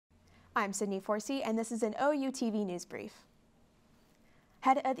I'm Sydney Forsey, and this is an OU TV News Brief.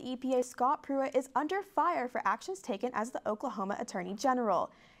 Head of the EPA Scott Pruitt is under fire for actions taken as the Oklahoma Attorney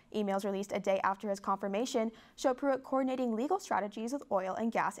General. Emails released a day after his confirmation show Pruitt coordinating legal strategies with oil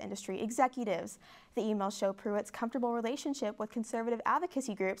and gas industry executives. The emails show Pruitt's comfortable relationship with conservative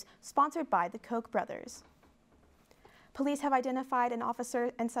advocacy groups sponsored by the Koch brothers. Police have identified an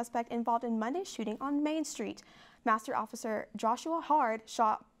officer and suspect involved in Monday's shooting on Main Street. Master Officer Joshua Hard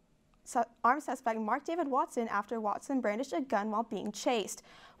shot armed suspect Mark David Watson after Watson brandished a gun while being chased.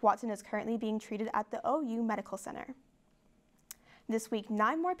 Watson is currently being treated at the OU Medical Center. This week,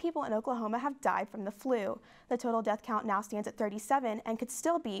 9 more people in Oklahoma have died from the flu. The total death count now stands at 37 and could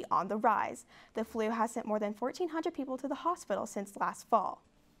still be on the rise. The flu has sent more than 1,400 people to the hospital since last fall.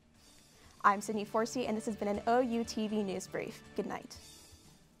 I'm Sydney Forsey, and this has been an OU TV News Brief. Good night.